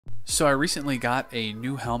So I recently got a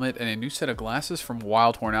new helmet and a new set of glasses from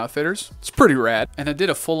WildHorn Outfitters. It's pretty rad. And I did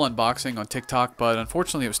a full unboxing on TikTok, but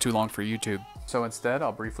unfortunately it was too long for YouTube. So instead,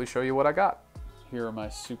 I'll briefly show you what I got. Here are my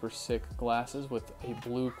super sick glasses with a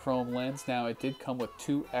blue chrome lens. Now it did come with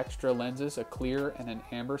 2 extra lenses, a clear and an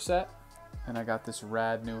amber set. And I got this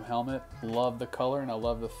rad new helmet. Love the color and I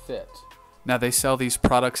love the fit. Now they sell these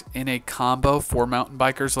products in a combo for mountain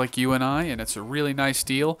bikers like you and I, and it's a really nice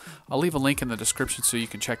deal. I'll leave a link in the description so you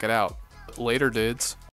can check it out. Later, dudes.